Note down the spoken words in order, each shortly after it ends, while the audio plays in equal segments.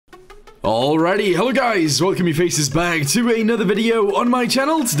Alrighty, hello guys, welcome your faces back to another video on my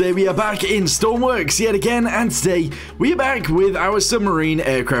channel. Today we are back in Stormworks yet again, and today we are back with our submarine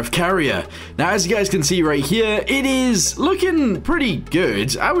aircraft carrier. Now as you guys can see right here, it is looking pretty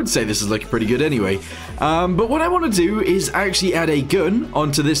good. I would say this is looking pretty good anyway. But what I want to do is actually add a gun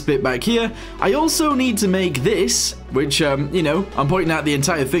onto this bit back here. I also need to make this, which, you know, I'm pointing out the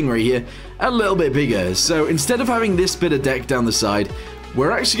entire thing right here, a little bit bigger. So instead of having this bit of deck down the side,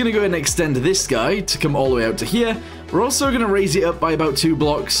 we're actually going to go ahead and extend this guy to come all the way out to here. We're also going to raise it up by about 2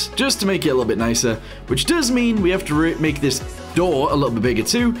 blocks just to make it a little bit nicer, which does mean we have to make this door a little bit bigger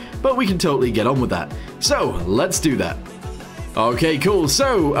too, but we can totally get on with that. So let's do that. Okay, cool.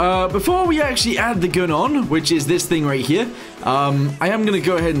 So before we actually add the gun on, which is this thing right here, I am going to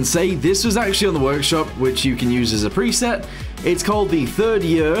go ahead and say this was actually on the workshop, which you can use as a preset. It's called the 3rd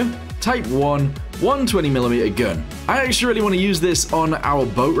Year Type 1 120mm gun. I actually really want to use this on our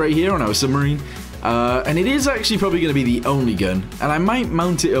boat right here, on our submarine, and it is actually probably going to be the only gun, and I might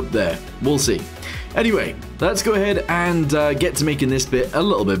mount it up there. We'll see. Anyway, let's go ahead and get to making this bit a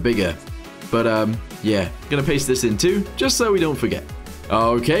little bit bigger. But yeah, gonna paste this in too, just so we don't forget.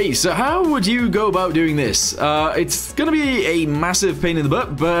 Okay, so how would you go about doing this? It's gonna be a massive pain in the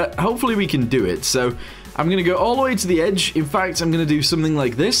butt, but hopefully we can do it. So I'm going to go all the way to the edge. In fact, I'm going to do something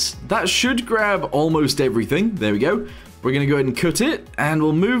like this. That should grab almost everything. There we go. We're going to go ahead and cut it, and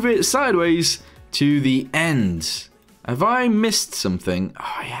we'll move it sideways to the end. Have I missed something?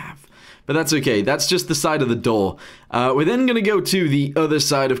 Oh, I have. But that's okay. That's just the side of the door. We're then going to go to the other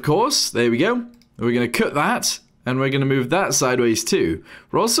side, of course. There we go. We're going to cut that, and we're going to move that sideways too.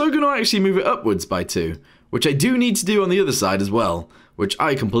 We're also going to actually move it upwards by 2, which I do need to do on the other side as well, which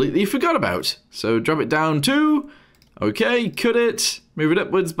I completely forgot about. So drop it down 2, okay, cut it, move it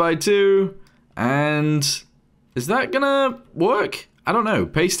upwards by 2, and is that gonna work? I don't know.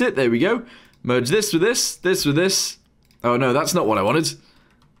 Paste it, there we go. Merge this with this, this with this. Oh no, that's not what I wanted.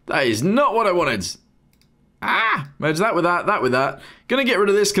 That is not what I wanted. Merge that with that, that with that. Gonna get rid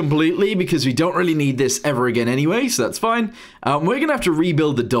of this completely because we don't really need this ever again anyway, so that's fine. We're gonna have to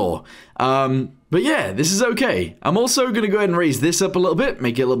rebuild the door. But yeah, this is okay. I'm also gonna go ahead and raise this up a little bit,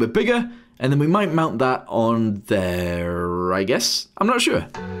 make it a little bit bigger, and then we might mount that on there, I guess. I'm not sure.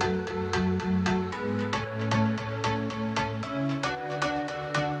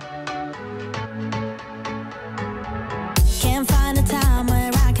 Can't find a time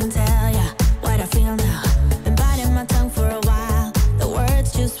where I can tell ya what I feel now. Been biting my tongue for a while. The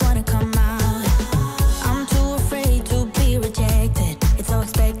words just wanna come out. I'm too afraid to be rejected. It's so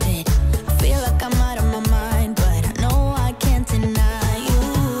expected. I feel like I'm out of my mind, but I know I can't deny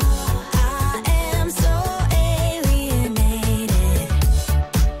you. I am so alienated.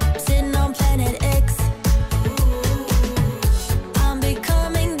 Sitting on planet X. I'm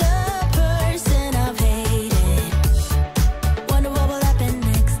becoming the person I've hated. Wonder what will happen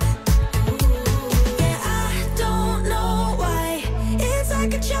next. Yeah, I don't know why. It's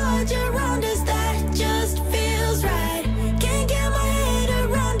like a charge around us that just feels right. Can't get my head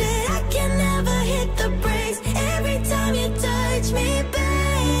around it. I can never hit the brakes. Every time you touch me,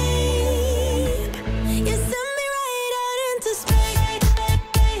 babe, you send me right out into space.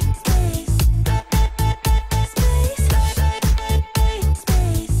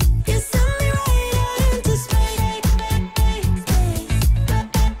 You send me right out into space.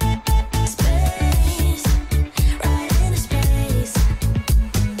 Right into space.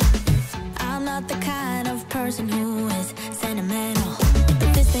 I'm not the kind of person who is sentimental,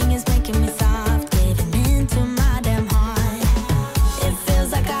 but this thing is making me soft, giving into my damn heart. It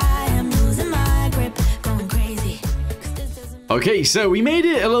feels like I am losing my grip, going crazy. 'Cause this doesn't. Okay, so we made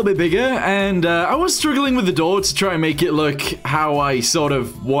it a little bit bigger, and I was struggling with the door to try and make it look how I sort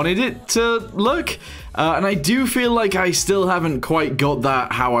of wanted it to look. And I do feel like I still haven't quite got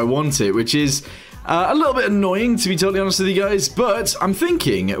that how I want it, which is a little bit annoying, to be totally honest with you guys. But I'm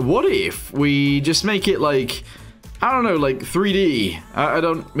thinking, what if we just make it like, I don't know, like 3D. I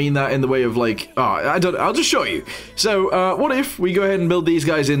don't mean that in the way of like, I'll just show you. So what if we go ahead and build these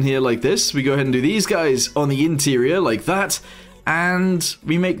guys in here like this? We go ahead and do these guys on the interior like that, and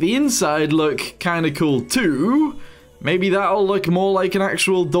we make the inside look kind of cool too. Maybe that'll look more like an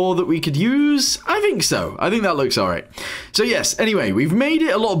actual door that we could use. I think so. I think that looks alright. So yes, anyway, we've made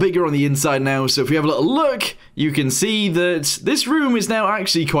it a lot bigger on the inside now. So if we have a little look, you can see that this room is now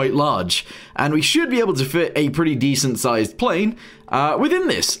actually quite large. And we should be able to fit a pretty decent sized plane within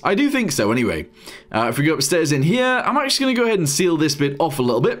this. I do think so anyway. If we go upstairs in here, I'm actually going to go ahead and seal this bit off a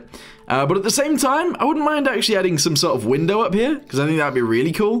little bit. But at the same time, I wouldn't mind actually adding some sort of window up here, because I think that'd be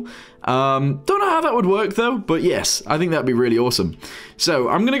really cool. Don't know how that would work though, but yes, I think that'd be really awesome. So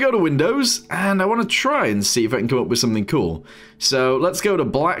I'm going to go to Windows, and I want to try and see if I can come up with something cool. So let's go to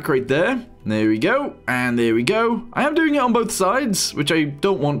black right there. There we go, and there we go. I am doing it on both sides, which I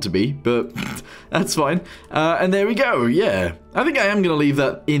don't want to be, but that's fine. And there we go, yeah. I think I am going to leave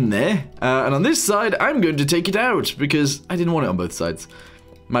that in there. And on this side, I'm going to take it out, because I didn't want it on both sides.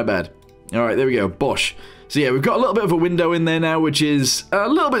 My bad. All right, there we go, bosh. So yeah, we've got a little bit of a window in there now, which is a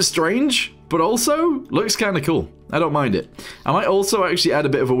little bit strange, but also looks kind of cool. I don't mind it. I might also actually add a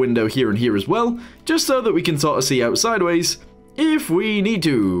bit of a window here and here as well, just so that we can sort of see out sideways if we need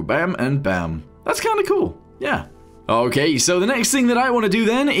to. Bam and bam. That's kind of cool. Yeah. Okay, so the next thing that I want to do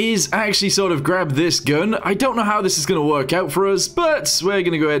then is actually sort of grab this gun. I don't know how this is going to work out for us, but we're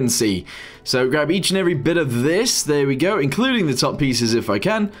going to go ahead and see. So grab each and every bit of this. There we go, including the top pieces if I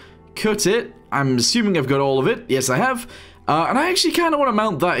can. Cut it. I'm assuming I've got all of it. Yes, I have. And I actually kind of want to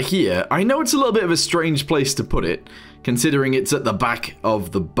mount that here. I know it's a little bit of a strange place to put it, considering it's at the back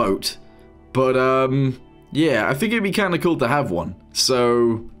of the boat. But, yeah, I think it'd be kind of cool to have one.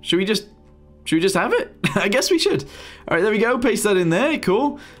 So, should we just have it? I guess we should. All right, there we go. Paste that in there.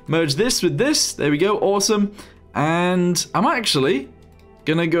 Cool. Merge this with this. There we go. Awesome. And I'm actually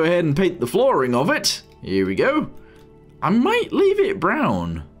going to go ahead and paint the flooring of it. Here we go. I might leave it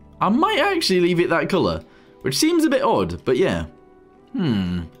brown. I might actually leave it that color, which seems a bit odd, but yeah.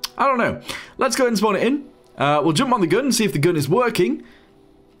 I don't know. Let's go ahead and spawn it in. We'll jump on the gun and see if the gun is working.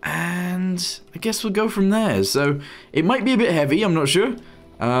 And I guess we'll go from there. So it might be a bit heavy, I'm not sure.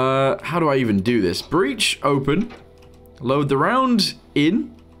 How do I even do this? Breach, open. Load the round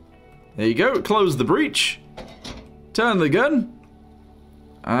in. There you go. Close the breach. Turn the gun.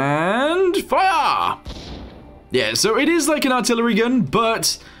 And fire! Yeah, so it is like an artillery gun,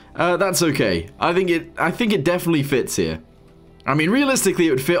 but that's okay. I think it definitely fits here. I mean, realistically,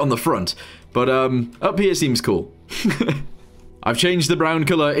 it would fit on the front, but up here seems cool. I've changed the brown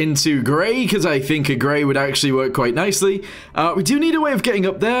color into grey because I think a grey would actually work quite nicely. We do need a way of getting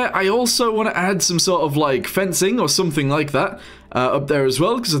up there. I also want to add some sort of like fencing or something like that up there as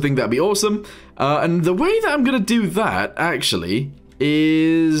well, because I think that'd be awesome. And the way that I'm going to do that actually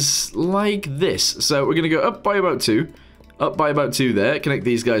is like this. So we're going to go up by about 2. Up by about 2 there. Connect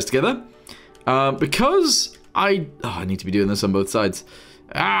these guys together. Because I need to be doing this on both sides.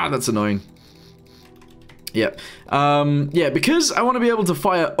 Ah, that's annoying. Yeah. Yeah, because I want to be able to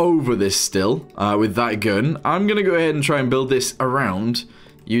fire over this still with that gun, I'm going to go ahead and try and build this around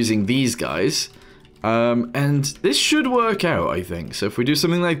using these guys. And this should work out, I think. So if we do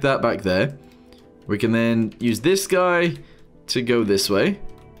something like that back there, we can then use this guy to go this way.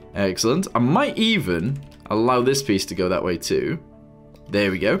 Excellent. I might even allow this piece to go that way too.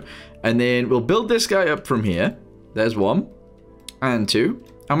 There we go. And then we'll build this guy up from here. There's 1 and 2.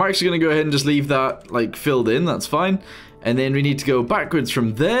 I'm actually going to go ahead and just leave that like filled in. That's fine. And then we need to go backwards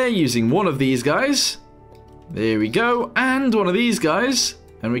from there using one of these guys. There we go. And one of these guys.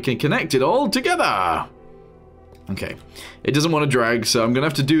 And we can connect it all together. Okay. It doesn't want to drag, so I'm going to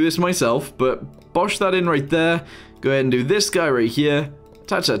have to do this myself. But bosh that in right there. Go ahead and do this guy right here.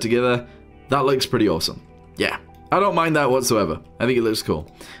 Attach that together. That looks pretty awesome. Yeah. I don't mind that whatsoever. I think it looks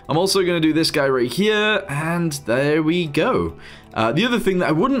cool. I'm also going to do this guy right here, and there we go. The other thing that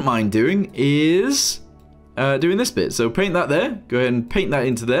I wouldn't mind doing is doing this bit. So paint that there. Go ahead and paint that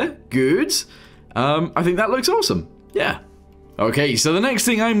into there. Good. I think that looks awesome. Yeah. Okay, so the next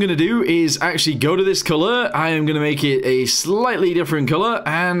thing I'm going to do is actually go to this color. I am going to make it a slightly different color,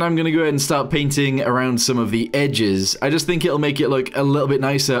 and I'm going to go ahead and start painting around some of the edges. I just think it'll make it look a little bit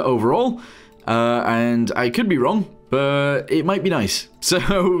nicer overall. And I could be wrong, but it might be nice.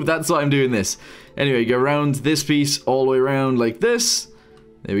 So that's why I'm doing this. Anyway, go around this piece all the way around like this.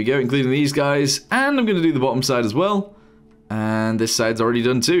 There we go, including these guys. And I'm going to do the bottom side as well. And this side's already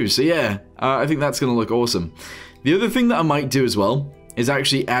done too. So yeah, I think that's going to look awesome. The other thing that I might do as well is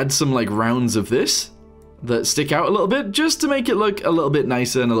actually add some like rounds of this that stick out a little bit, just to make it look a little bit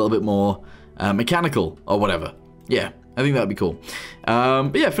nicer and a little bit more mechanical or whatever. Yeah. I think that'd be cool.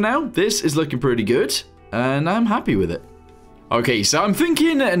 But yeah, for now, this is looking pretty good, and I'm happy with it. Okay, so I'm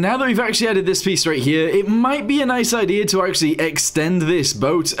thinking, now that we've actually added this piece right here, it might be a nice idea to actually extend this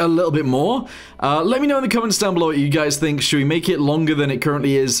boat a little bit more. Let me know in the comments down below what you guys think. Should we make it longer than it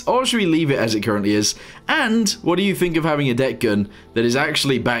currently is, or should we leave it as it currently is? And what do you think of having a deck gun that is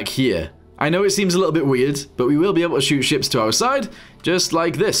actually back here? I know it seems a little bit weird, but we will be able to shoot ships to our side, just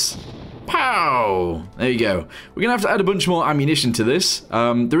like this. Pow! There you go. We're gonna have to add a bunch more ammunition to this.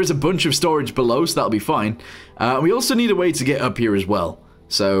 There is a bunch of storage below, so that'll be fine. We also need a way to get up here as well.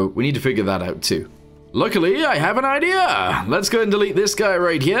 So we need to figure that out too. Luckily, I have an idea. Let's go and delete this guy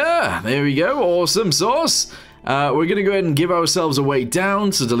right here. There we go. Awesome sauce. We're going to go ahead and give ourselves a way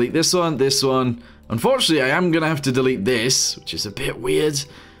down. So delete this one, this one. Unfortunately, I am going to have to delete this, which is a bit weird.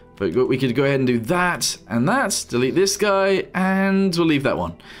 But we could go ahead and do that and that. Delete this guy, and we'll leave that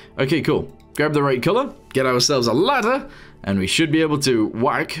one. Okay, cool. Grab the right color, get ourselves a ladder, and we should be able to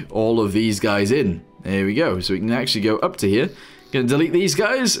whack all of these guys in. There we go. So we can actually go up to here. Gonna delete these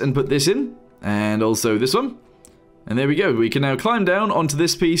guys and put this in. And also this one. And there we go. We can now climb down onto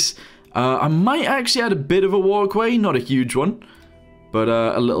this piece. I might actually add a bit of a walkway, not a huge one, but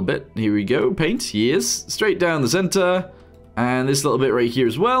a little bit. Here we go. Paint. Yes. Straight down the center. And this little bit right here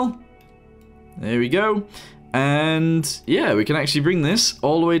as well. There we go. And yeah, we can actually bring this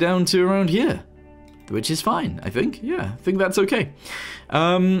all the way down to around here, which is fine, I think. Yeah, I think that's okay.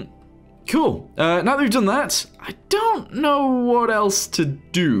 Cool. Now that we've done that, I don't know what else to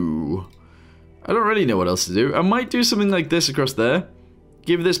do. I don't really know what else to do. I might do something like this across there.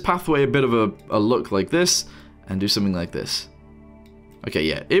 Give this pathway a bit of a look like this, and do something like this. Okay,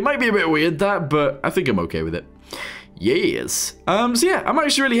 yeah. It might be a bit weird, that, but I think I'm okay with it. Yes. So yeah, I'm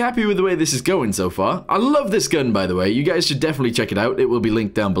actually really happy with the way this is going so far. I love this gun, by the way. You guys should definitely check it out. It will be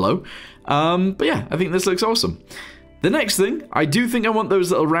linked down below. But yeah, I think this looks awesome. The next thing, I do think I want those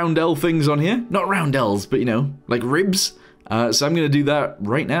little roundel things on here. Not roundels, but you know, like ribs. So I'm going to do that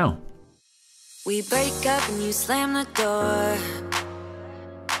right now. We break up and you slam the door.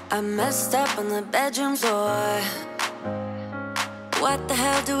 I messed up on the bedroom floor. What the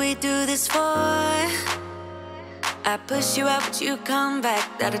hell do we do this for? I push you out, but you come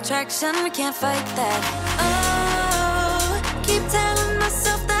back. That attraction, we can't fight that. Oh, keep telling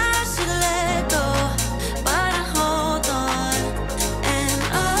myself that I should let go, but I hold on. And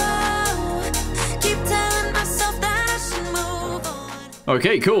oh, keep telling myself that I should move on.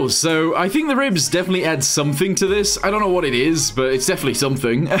 Okay, cool. So I think the ribs definitely add something to this. I don't know what it is, but it's definitely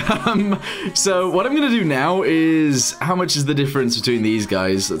something. So what I'm going to do now is, how much is the difference between these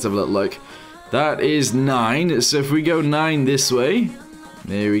guys? Let's have a little look. That is 9, so if we go 9 this way,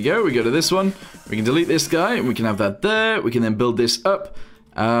 there we go, we go to this one, we can delete this guy, and we can have that there, we can then build this up,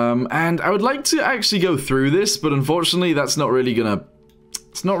 and I would like to actually go through this, but unfortunately that's not really gonna,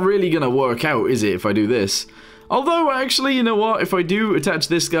 it's not really gonna work out, is it, if I do this? Although, actually, you know what, if I do attach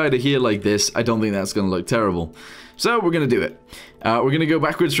this guy to here like this, I don't think that's gonna look terrible. So, we're gonna do it. We're gonna go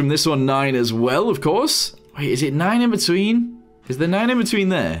backwards from this one, 9 as well, of course. Wait, is it 9 in between? Is there 9 in between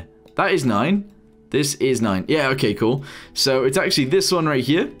there? That is 9. This is 9. Yeah, okay, cool. So it's actually this one right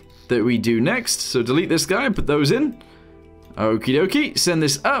here that we do next. So delete this guy and put those in. Okie dokie. Send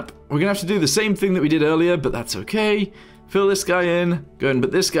this up. We're going to have to do the same thing that we did earlier, but that's okay. Fill this guy in. Go ahead and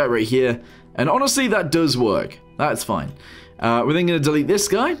put this guy right here. And honestly, that does work. That's fine. We're then going to delete this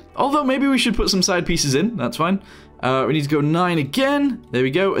guy. Although maybe we should put some side pieces in. That's fine. We need to go 9 again. There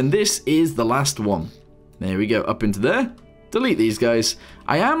we go. And this is the last one. There we go. Up into there. Delete these guys.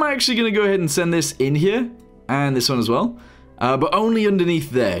 I am actually going to go ahead and send this in here, and this one as well, but only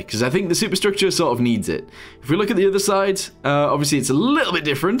underneath there, because I think the superstructure sort of needs it. If we look at the other side, obviously it's a little bit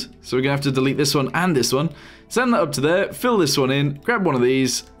different, so we're going to have to delete this one and this one, send that up to there, fill this one in, grab one of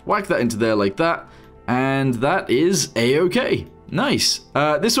these, whack that into there like that, and that is a-okay. Nice.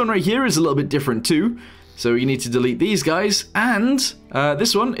 This one right here is a little bit different too, so you need to delete these guys, and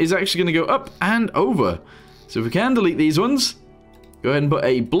this one is actually going to go up and over. So if we can delete these ones, go ahead and put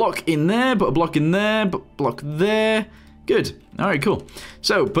a block in there, put a block in there, put block there. Good. Alright, cool.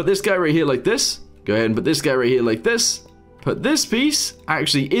 So put this guy right here like this. Go ahead and put this guy right here like this. Put this piece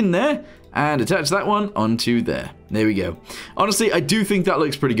actually in there and attach that one onto there. There we go. Honestly, I do think that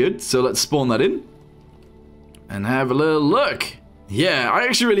looks pretty good. So let's spawn that in and have a little look. Yeah, I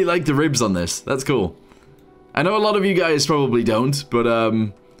actually really like the ribs on this. That's cool. I know a lot of you guys probably don't, but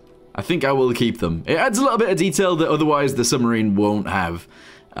I think I will keep them. It adds a little bit of detail that otherwise the submarine won't have.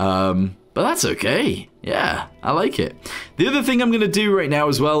 But that's okay. Yeah, I like it. The other thing I'm going to do right now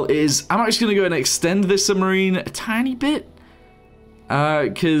as well is I'm actually going to go and extend this submarine a tiny bit.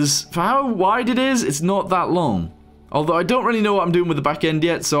 Because for how wide it is, it's not that long. Although I don't really know what I'm doing with the back end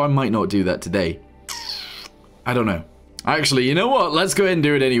yet, so I might not do that today. I don't know. Actually, you know what? Let's go ahead and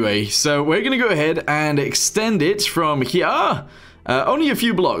do it anyway. So we're going to go ahead and extend it from here. Only a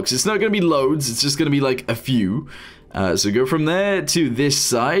few blocks. It's not going to be loads. It's just going to be like a few. So go from there to this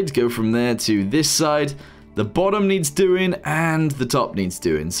side. Go from there to this side. The bottom needs doing and the top needs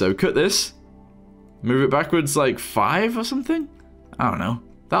doing. So cut this. Move it backwards like 5 or something. I don't know.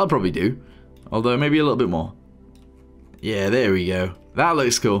 That'll probably do. Although maybe a little bit more. Yeah, there we go. That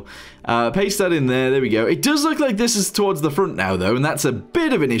looks cool. Paste that in there. There we go. It does look like this is towards the front now, though, and that's a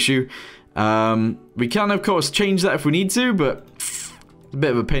bit of an issue. We can, of course, change that if we need to, but it's a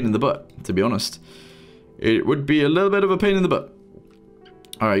bit of a pain in the butt, to be honest. It would be a little bit of a pain in the butt.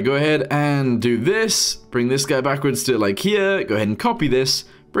 Alright, go ahead and do this. Bring this guy backwards to, like, here. Go ahead and copy this.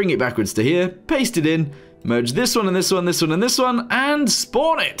 Bring it backwards to here. Paste it in. Merge this one and this one, this one and this one, and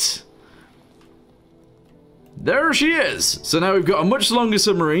spawn it. There she is. So now we've got a much longer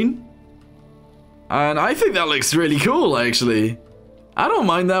submarine. And I think that looks really cool, actually. I don't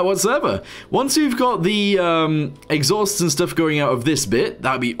mind that whatsoever. Once we've got the exhausts and stuff going out of this bit,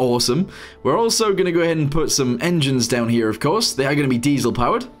 that'd be awesome. We're also going to go ahead and put some engines down here, of course. They are going to be diesel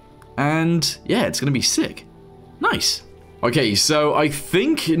powered. And yeah, it's going to be sick. Nice. Okay, so I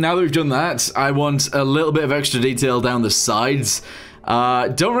think now that we've done that, I want a little bit of extra detail down the sides.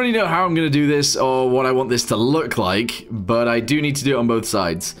 Don't really know how I'm going to do this or what I want this to look like, but I do need to do it on both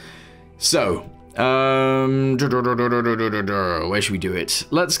sides. So, where should we do it?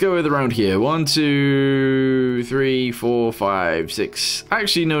 Let's go with around here. 1, 2, 3, 4, 5, 6.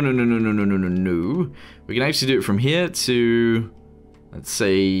 Actually, no. We can actually do it from here to, let's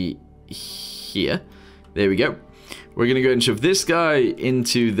say, here. There we go. We're going to go ahead and shove this guy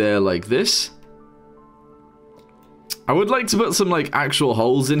into there like this. I would like to put some, like, actual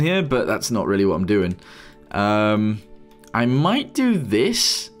holes in here, but that's not really what I'm doing. I might do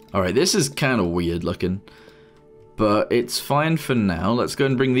this. Alright, this is kind of weird looking, but it's fine for now. Let's go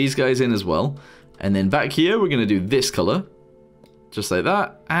and bring these guys in as well. And then back here, we're going to do this color. Just like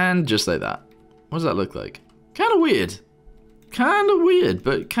that, and just like that. What does that look like? Kind of weird. Kind of weird,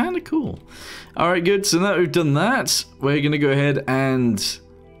 but kind of cool. Alright, good. So now that we've done that, we're going to go ahead and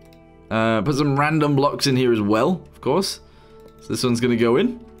put some random blocks in here as well, of course. So this one's going to go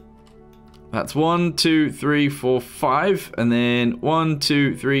in. That's 1, 2, 3, 4, 5. And then 1,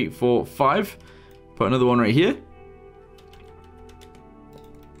 2, 3, 4, 5. Put another one right here.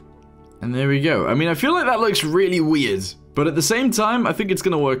 And there we go. I mean, I feel like that looks really weird. But at the same time, I think it's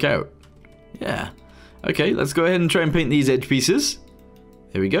going to work out. Yeah. Okay, let's go ahead and try and paint these edge pieces.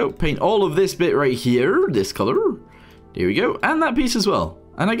 There we go. Paint all of this bit right here. This color. There we go. And that piece as well.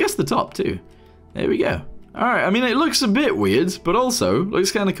 And I guess the top too. There we go. Alright, I mean, it looks a bit weird, but also looks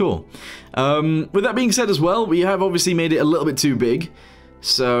kind of cool. With that being said as well, we have obviously made it a little bit too big.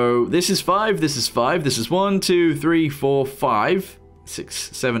 So this is 5, this is 5, this is 1, 2, 3, 4, 5,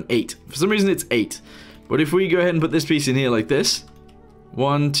 6, 7, 8. For some reason it's 8. But if we go ahead and put this piece in here like this,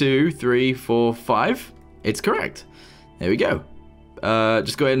 1, 2, 3, 4, 5, it's correct. There we go.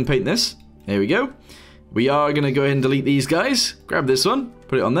 Just go ahead and paint this. There we go. We are going to go ahead and delete these guys. Grab this one,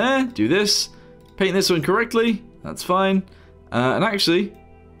 put it on there, do this. Paint this one correctly. That's fine. And actually...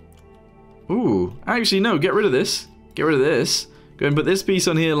 Ooh, actually no, get rid of this. Get rid of this. Go ahead and put this piece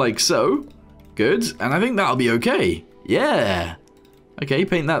on here like so. Good. And I think that'll be okay. Yeah. Okay,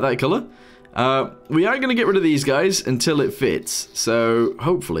 paint that color. We are going to get rid of these guys until it fits. So,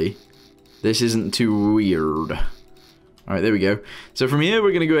 hopefully, this isn't too weird. Alright, there we go. So from here,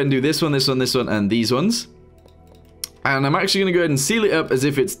 we're going to go ahead and do this one, this one, this one, and these ones. And I'm actually going to go ahead and seal it up as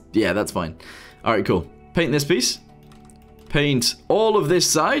if it's... Yeah, that's fine. Alright, cool. Paint this piece. Paint all of this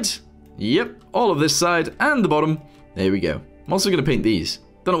side. Yep, all of this side and the bottom. There we go. I'm also going to paint these.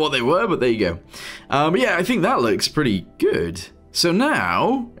 Don't know what they were, but there you go. But yeah, I think that looks pretty good. So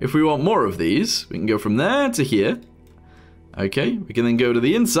now, if we want more of these, we can go from there to here. Okay, we can then go to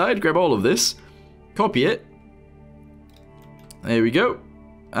the inside, grab all of this, copy it. There we go.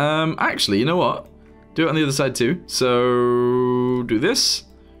 Actually, you know what? Do it on the other side too. So, do this.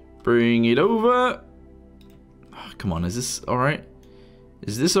 Bring it over. Oh, come on, is this alright?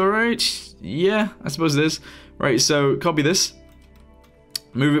 Is this alright? Yeah, I suppose it is. Right, so copy this.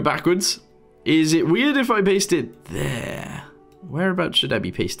 Move it backwards. Is it weird if I paste it there? Whereabouts should I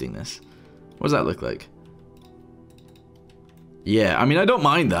be pasting this? What does that look like? Yeah, I mean, I don't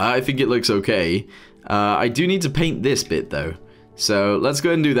mind that. I think it looks okay. I do need to paint this bit, though. So let's go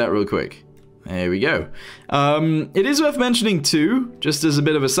ahead and do that real quick. There we go. It is worth mentioning too, just as a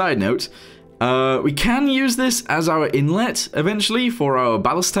bit of a side note, we can use this as our inlet eventually for our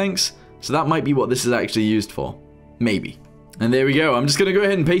ballast tanks, so that might be what this is actually used for. Maybe. And there we go. I'm just going to go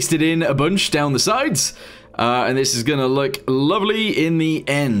ahead and paste it in a bunch down the sides, and this is going to look lovely in the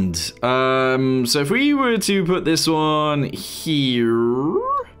end. So if we were to put this one here,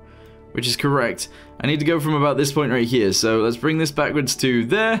 which is correct, I need to go from about this point right here, so let's bring this backwards to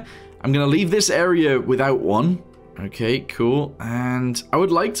there. I'm going to leave this area without one. Okay, cool. And I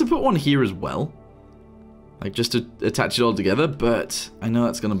would like to put one here as well. Like, just to attach it all together, but I know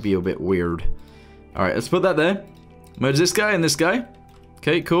that's going to be a bit weird. Alright, let's put that there. Merge this guy and this guy.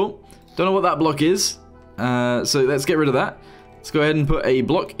 Okay, cool. Don't know what that block is. So let's get rid of that. Let's go ahead and put a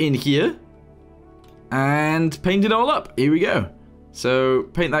block in here. And paint it all up. Here we go. So,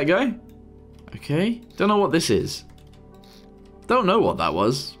 paint that guy. Okay. Don't know what this is. Don't know what that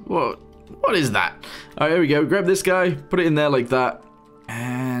was. What is that? Alright, here we go. Grab this guy. Put it in there like that.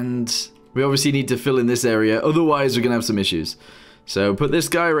 And we obviously need to fill in this area. Otherwise, we're going to have some issues. So, put this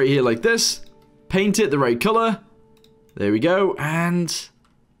guy right here like this. Paint it the right color. There we go. And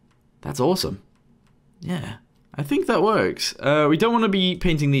that's awesome. Yeah. I think that works. We don't want to be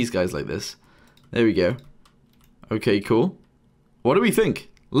painting these guys like this. There we go. Okay, cool. What do we think?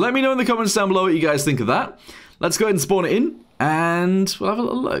 Let me know in the comments down below what you guys think of that. Let's go ahead and spawn it in, and we'll have a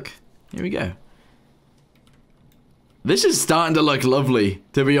little look. Here we go. This is starting to look lovely,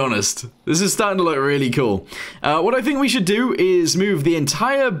 to be honest. This is starting to look really cool. What I think we should do is move the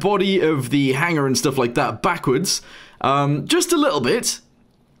entire body of the hangar and stuff like that backwards, just a little bit.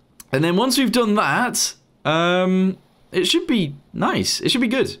 And then once we've done that, it should be nice. It should be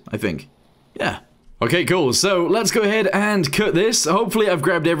good, I think. Yeah. Okay, cool. So let's go ahead and cut this. Hopefully I've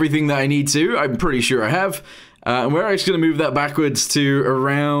grabbed everything that I need to. I'm pretty sure I have. And we're actually going to move that backwards to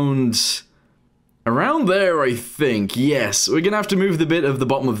around there, I think. Yes, we're going to have to move the bit of the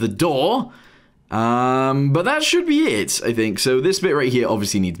bottom of the door. But that should be it, I think. So this bit right here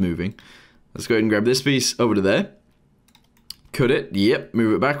obviously needs moving. Let's go ahead and grab this piece over to there. Cut it. Yep,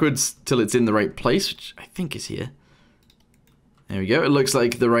 move it backwards till it's in the right place, which I think is here. There we go. It looks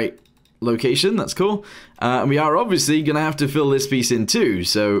like the right location. That's cool. And we are obviously going to have to fill this piece in too.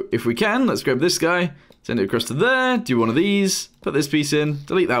 So if we can, let's grab this guy, send it across to there, do one of these, put this piece in,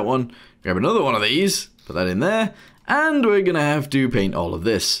 delete that one, grab another one of these, put that in there, and we're going to have to paint all of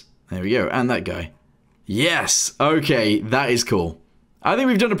this. There we go. And that guy. Yes. Okay. That is cool. I think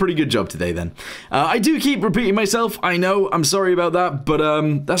we've done a pretty good job today then. I do keep repeating myself, I know, I'm sorry about that,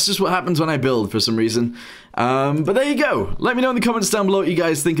 but that's just what happens when I build for some reason. But there you go. Let me know in the comments down below what you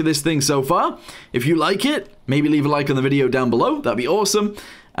guys think of this thing so far. If you like it, maybe leave a like on the video down below, that'd be awesome.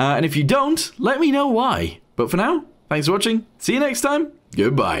 And if you don't, let me know why. But for now, thanks for watching, see you next time,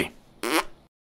 goodbye.